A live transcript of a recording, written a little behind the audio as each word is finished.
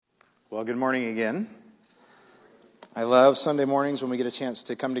Well, good morning again. I love Sunday mornings when we get a chance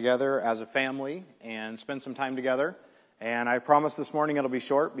to come together as a family and spend some time together. And I promise this morning it'll be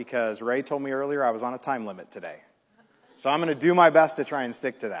short because Ray told me earlier I was on a time limit today. So I'm going to do my best to try and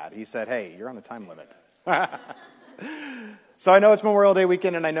stick to that. He said, hey, you're on a time limit. So I know it's Memorial Day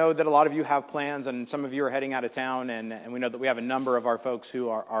weekend, and I know that a lot of you have plans, and some of you are heading out of town, and we know that we have a number of our folks who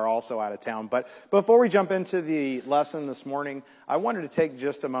are also out of town. But before we jump into the lesson this morning, I wanted to take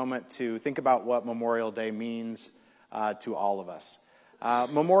just a moment to think about what Memorial Day means to all of us.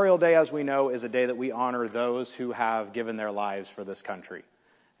 Memorial Day, as we know, is a day that we honor those who have given their lives for this country.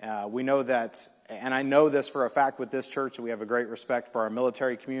 We know that, and I know this for a fact with this church, that we have a great respect for our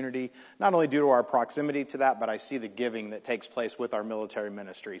military community, not only due to our proximity to that, but I see the giving that takes place with our military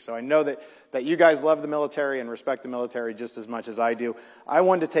ministry. So I know that you guys love the military and respect the military just as much as I do. I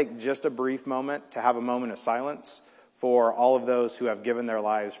wanted to take just a brief moment to have a moment of silence for all of those who have given their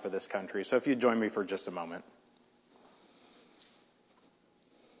lives for this country. So if you'd join me for just a moment.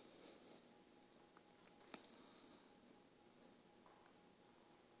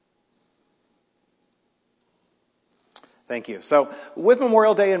 Thank you. So with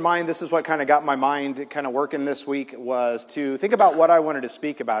Memorial Day in mind, this is what kind of got my mind kind of working this week, was to think about what I wanted to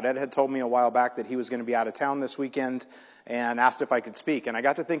speak about. Ed had told me a while back that he was going to be out of town this weekend and asked if I could speak. And I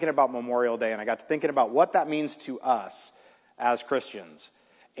got to thinking about Memorial Day, and I got to thinking about what that means to us as Christians.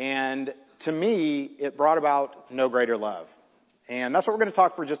 And to me, it brought about no greater love. And that's what we're going to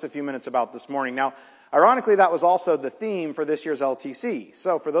talk for just a few minutes about this morning. Now, ironically, that was also the theme for this year's LTC.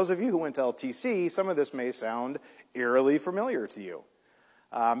 So for those of you who went to LTC, some of this may sound eerily familiar to you.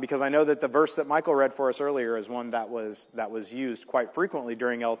 Because I know that the verse that Michael read for us earlier is one that was used quite frequently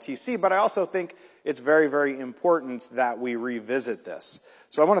during LTC. But I also think it's very, very important that we revisit this.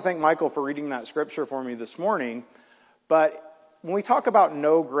 So I want to thank Michael for reading that scripture for me this morning. But when we talk about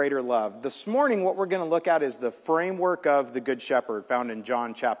no greater love, this morning what we're going to look at is the framework of the Good Shepherd found in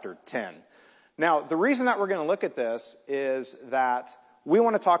John chapter 10. Now, the reason that we're going to look at this is that we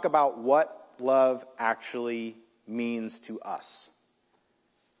want to talk about what love actually means to us.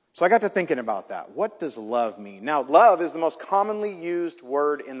 So I got to thinking about that. What does love mean? Now, love is the most commonly used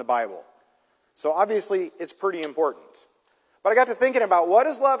word in the Bible. So obviously, it's pretty important. But I got to thinking about, what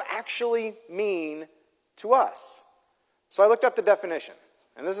does love actually mean to us? So I looked up the definition.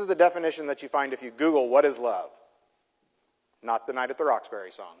 And this is the definition that you find if you Google, what is love? Not the Night at the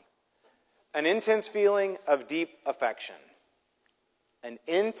Roxbury song. An intense feeling of deep affection. An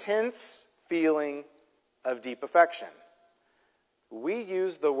intense feeling of deep affection. We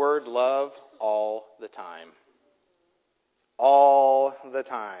use the word love all the time. All the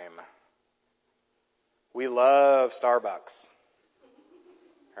time. We love Starbucks.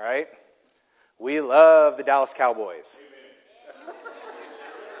 Right? We love the Dallas Cowboys.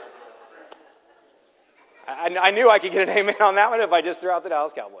 I knew I could get an amen on that one if I just threw out the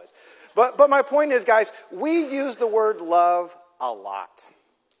Dallas Cowboys. But my point is, guys, we use the word love a lot.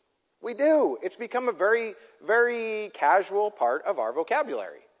 We do. It's become a very, very casual part of our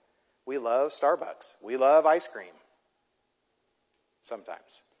vocabulary. We love Starbucks. We love ice cream.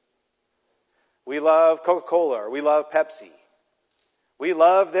 Sometimes. We love Coca-Cola, or we love Pepsi. We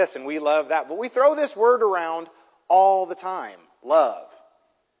love this and we love that. But we throw this word around all the time. Love.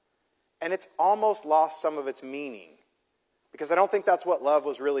 And it's almost lost some of its meaning. Because I don't think that's what love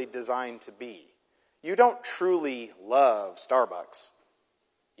was really designed to be. You don't truly love Starbucks.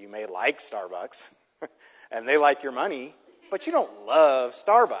 You may like Starbucks, and they like your money, but you don't love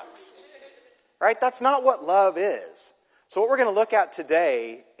Starbucks. Right? That's not what love is. So what we're going to look at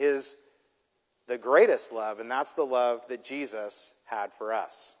today is the greatest love, and that's the love that Jesus had for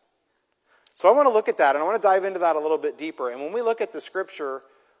us. So I want to look at that, and I want to dive into that a little bit deeper. And when we look at the scripture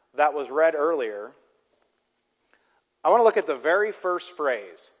that was read earlier, I want to look at the very first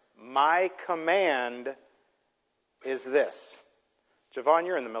phrase. My command is this. Javon,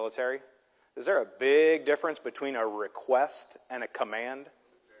 you're in the military. Is there a big difference between a request and a command?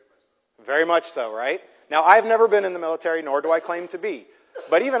 Very much so, right? Now, I've never been in the military, nor do I claim to be.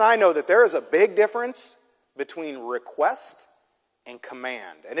 But even I know that there is a big difference between request and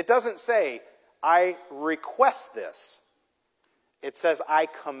command. And it doesn't say, I request this. It says, I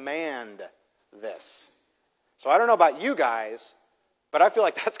command this. So I don't know about you guys, but I feel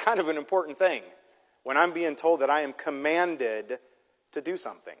like that's kind of an important thing when I'm being told that I am commanded to do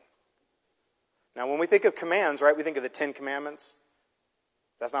something. Now, when we think of commands, right, we think of the 10 Commandments.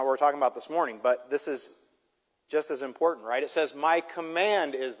 That's not what we're talking about this morning, but this is just as important, right? It says, my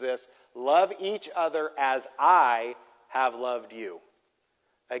command is this, love each other as I have loved you.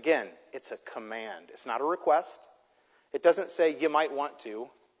 Again, it's a command. It's not a request. It doesn't say you might want to.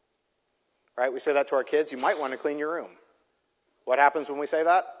 Right? We say that to our kids. You might want to clean your room. What happens when we say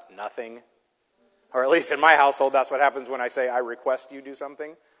that? Nothing. Or at least in my household, that's what happens when I say, I request you do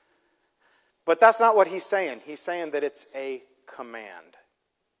something. But that's not what he's saying. He's saying that it's a command.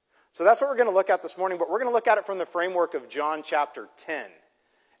 So that's what we're going to look at this morning, but we're going to look at it from the framework of John chapter 10.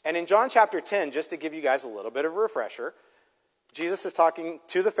 And in John chapter 10, just to give you guys a little bit of a refresher, Jesus is talking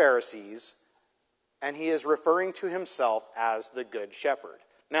to the Pharisees, and he is referring to himself as the Good Shepherd.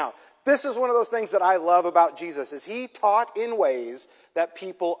 Now, this is one of those things that I love about Jesus, is he taught in ways that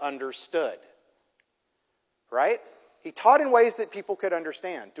people understood. Right? He taught in ways that people could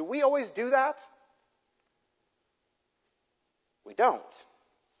understand. Do we always do that? We don't.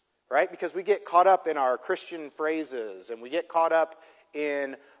 Right? Because we get caught up in our Christian phrases, and we get caught up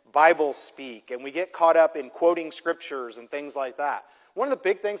in Bible speak, and we get caught up in quoting scriptures and things like that. One of the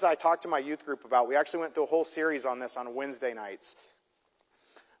big things I talked to my youth group about, we actually went through a whole series on this on Wednesday nights,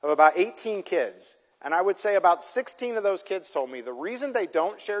 of about 18 kids. And I would say about 16 of those kids told me the reason they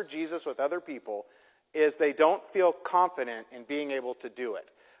don't share Jesus with other people is they don't feel confident in being able to do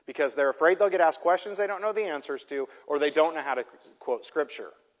it. Because they're afraid they'll get asked questions they don't know the answers to, or they don't know how to quote scripture.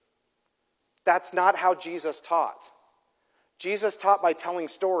 That's not how Jesus taught. Jesus taught by telling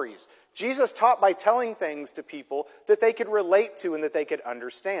stories. Jesus taught by telling things to people that they could relate to and that they could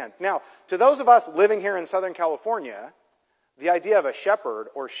understand. Now, to those of us living here in Southern California, the idea of a shepherd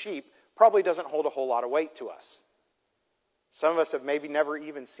or sheep probably doesn't hold a whole lot of weight to us. Some of us have maybe never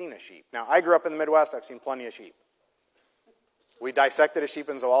even seen a sheep. Now, I grew up in the Midwest. I've seen plenty of sheep. We dissected a sheep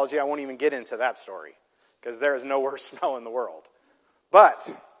in zoology. I won't even get into that story because there is no worse smell in the world.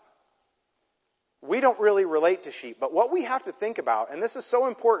 But we don't really relate to sheep. But what we have to think about, and this is so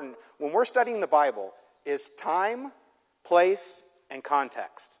important when we're studying the Bible, is time, place, and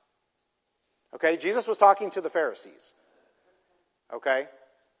context. Okay? Jesus was talking to the Pharisees. Okay?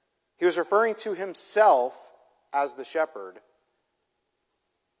 He was referring to himself as the shepherd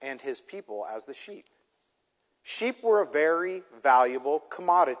and his people as the sheep. Sheep were a very valuable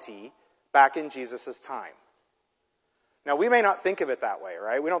commodity back in Jesus' time. Now, we may not think of it that way,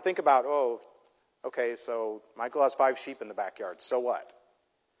 right? We don't think about, okay, so Michael has 5 sheep in the backyard, so what?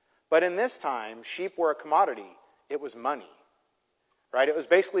 But in this time, sheep were a commodity. It was money, right? It was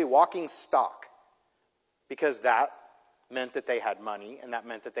basically walking stock because that meant that they had money and that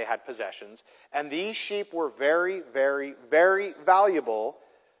meant that they had possessions. And these sheep were very, very, very valuable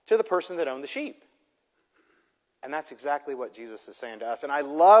to the person that owned the sheep. And that's exactly what Jesus is saying to us. And I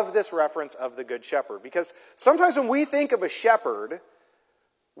love this reference of the Good Shepherd because sometimes when we think of a shepherd,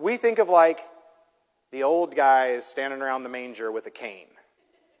 we think of like the old guys standing around the manger with a cane.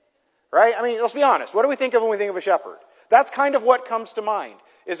 Right? I mean, let's be honest. What do we think of when we think of a shepherd? That's kind of what comes to mind,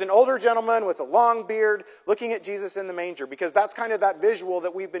 is an older gentleman with a long beard looking at Jesus in the manger, because that's kind of that visual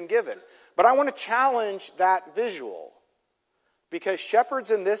that we've been given. But I want to challenge that visual, because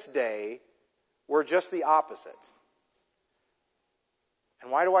shepherds in this day were just the opposite.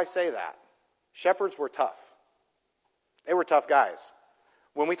 And why do I say that? Shepherds were tough. They were tough guys.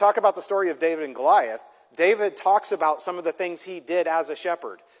 When we talk about the story of David and Goliath, David talks about some of the things he did as a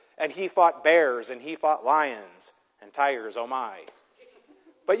shepherd. And he fought bears, and he fought lions, and tigers, oh my.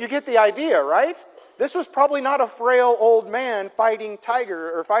 But you get the idea, right? This was probably not a frail old man fighting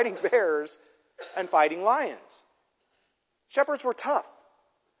fighting bears and fighting lions. Shepherds were tough.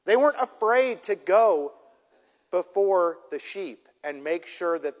 They weren't afraid to go before the sheep and make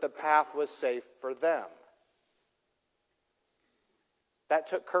sure that the path was safe for them. That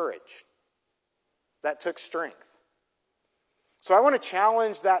took courage. That took strength. So I want to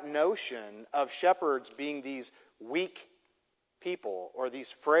challenge that notion of shepherds being these weak people or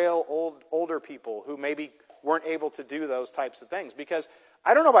these frail older people who maybe weren't able to do those types of things. Because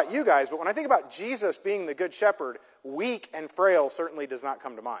I don't know about you guys, but when I think about Jesus being the Good Shepherd, weak and frail certainly does not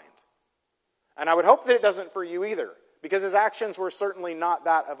come to mind. And I would hope that it doesn't for you either, because his actions were certainly not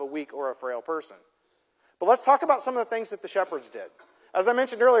that of a weak or a frail person. But let's talk about some of the things that the shepherds did. As I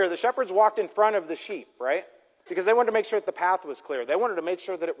mentioned earlier, the shepherds walked in front of the sheep, right? Because they wanted to make sure that the path was clear. They wanted to make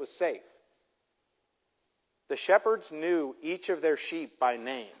sure that it was safe. The shepherds knew each of their sheep by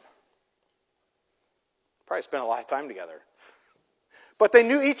name. Probably spent a lot of time together. But they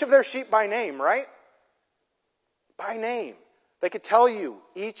knew each of their sheep by name, right? By name. They could tell you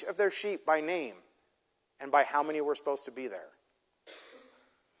each of their sheep by name and by how many were supposed to be there.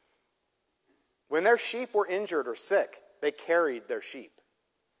 When their sheep were injured or sick, they carried their sheep.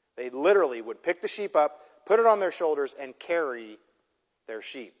 They literally would pick the sheep up, put it on their shoulders, and carry their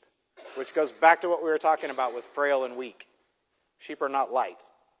sheep. Which goes back to what we were talking about with frail and weak. Sheep are not light.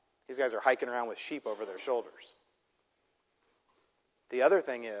 These guys are hiking around with sheep over their shoulders. The other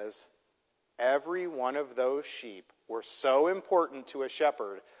thing is, every one of those sheep were so important to a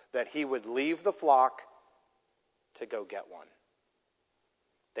shepherd that he would leave the flock to go get one.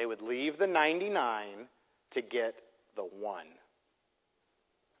 They would leave the 99 to get the one.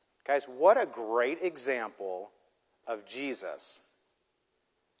 Guys, what a great example of Jesus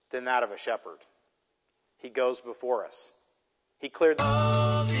than that of a shepherd. He goes before us. He cleared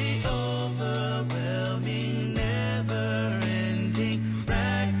the overwhelming, never-ending,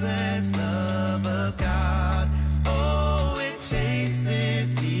 reckless love of God. Oh, it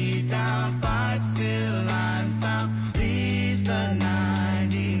chases me down, fights till I'm found, leaves the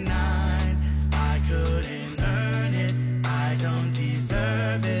 99. I couldn't earn it, I don't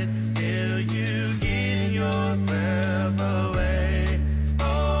deserve it, till you give yourself away.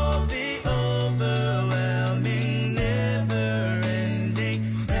 Oh, the overwhelming,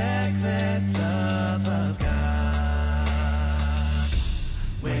 never-ending, reckless love of God.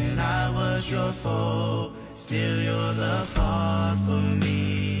 When I was your foe, still your love fought for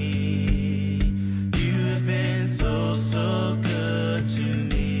me. You have been so, so good to me.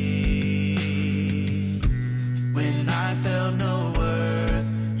 When I felt no worth,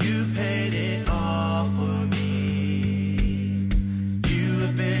 you paid it all for me. You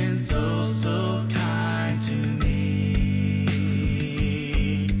have been so, so kind to me.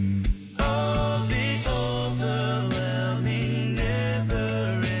 Oh, the overwhelming,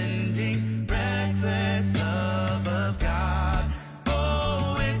 never-ending, reckless love of God.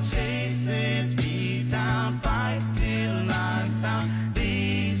 Oh, it chases me down, fights till I'm found,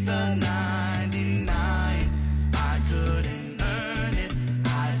 leaves the 99. I couldn't earn it,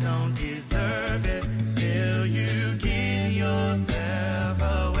 I don't deserve it, still you give yourself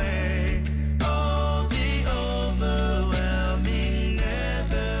away. Oh, the overwhelming,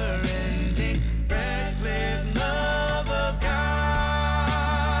 never-ending, reckless love of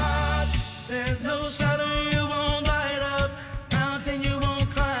God. There's no shadow you won't light up, mountain you won't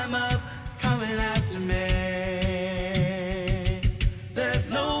climb up, coming after me. There's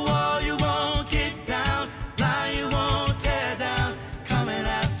no wall you won't kick down, lie you won't tear down, coming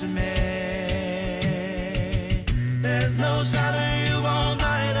after me. There's no shadow you won't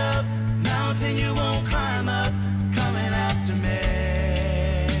light up, mountain you won't climb up, coming after me.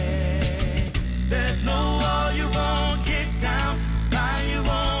 There's no wall you won't kick down, lie you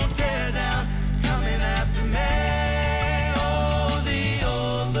won't tear down, coming after me. Oh, the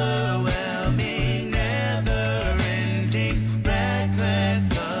overwhelming, never-ending, reckless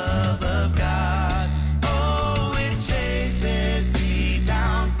love of God. Oh, it chases me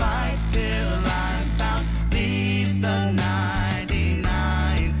down, fights till I'm found, leaves the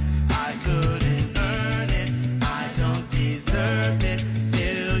 99. I couldn't earn it, I don't deserve it,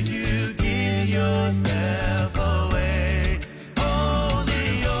 still you give yourself away. Oh,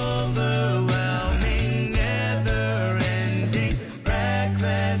 the overwhelming, never-ending,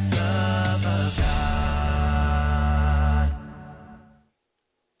 reckless love of God.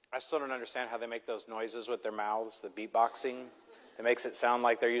 I still don't understand how they make those noises with their mouths, the beatboxing. It makes it sound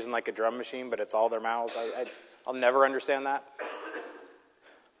like they're using like a drum machine, but it's all their mouths. I'll never understand that.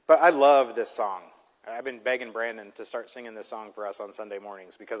 But I love this song. I've been begging Brandon to start singing this song for us on Sunday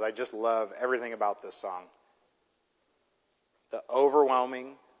mornings because I just love everything about this song. The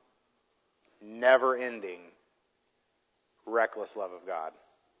overwhelming, never-ending, reckless love of God.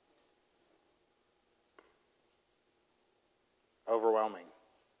 Overwhelming.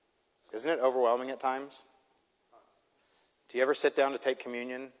 Isn't it overwhelming at times? Do you ever sit down to take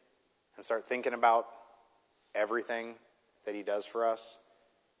communion and start thinking about everything that he does for us?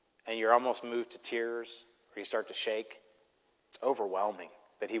 And you're almost moved to tears, or you start to shake? It's overwhelming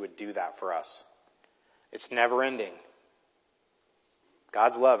that he would do that for us. It's never ending.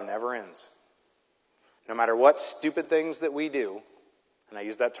 God's love never ends. No matter what stupid things that we do, and I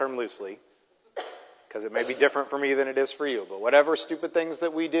use that term loosely, because it may be different for me than it is for you, but whatever stupid things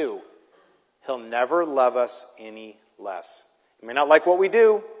that we do, he'll never love us any less. He may not like what we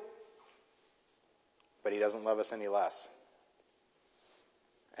do, but he doesn't love us any less.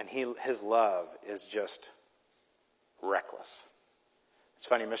 And his love is just reckless. It's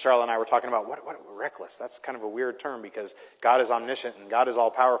funny, Miss Charlotte and I were talking about what reckless. That's kind of a weird term because God is omniscient and God is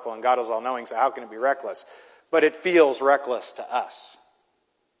all powerful and God is all knowing, so how can it be reckless? But it feels reckless to us.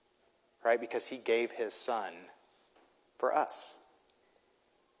 Right? Because he gave his son for us.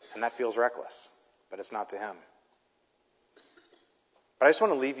 And that feels reckless, but it's not to him. But I just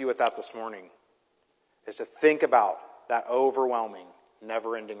want to leave you with that this morning, is to think about that overwhelming,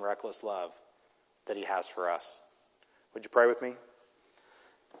 never-ending, reckless love that he has for us. Would you pray with me?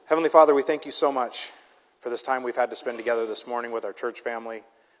 Heavenly Father, we thank you so much for this time we've had to spend together this morning with our church family.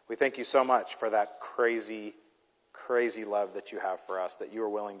 We thank you so much for that crazy, crazy love that you have for us, that you are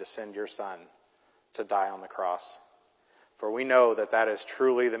willing to send your Son to die on the cross. For we know that that is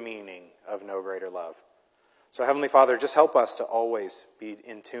truly the meaning of no greater love. So Heavenly Father, just help us to always be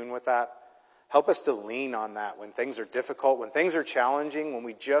in tune with that. Help us to lean on that when things are difficult, when things are challenging, when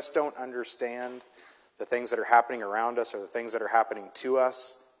we just don't understand the things that are happening around us or the things that are happening to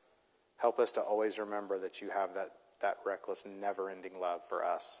us. Help us to always remember that you have that reckless, never-ending love for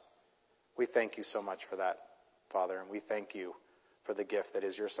us. We thank you so much for that, Father, and we thank you for the gift that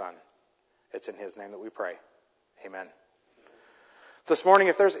is your Son. It's in his name that we pray. Amen. This morning,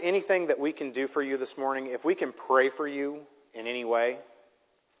 if there's anything that we can do for you this morning, if we can pray for you in any way,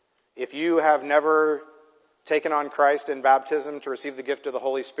 if you have never taken on Christ in baptism to receive the gift of the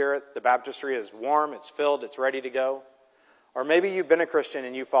Holy Spirit, the baptistry is warm, it's filled, it's ready to go. Or maybe you've been a Christian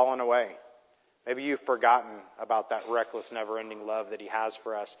and you've fallen away. Maybe you've forgotten about that reckless, never-ending love that he has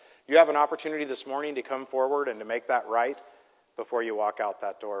for us. You have an opportunity this morning to come forward and to make that right before you walk out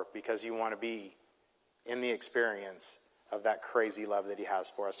that door, because you want to be in the experience of that crazy love that he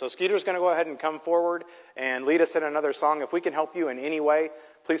has for us. So Skeeter's going to go ahead and come forward and lead us in another song. If we can help you in any way,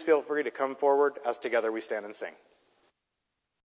 please feel free to come forward as together we stand and sing.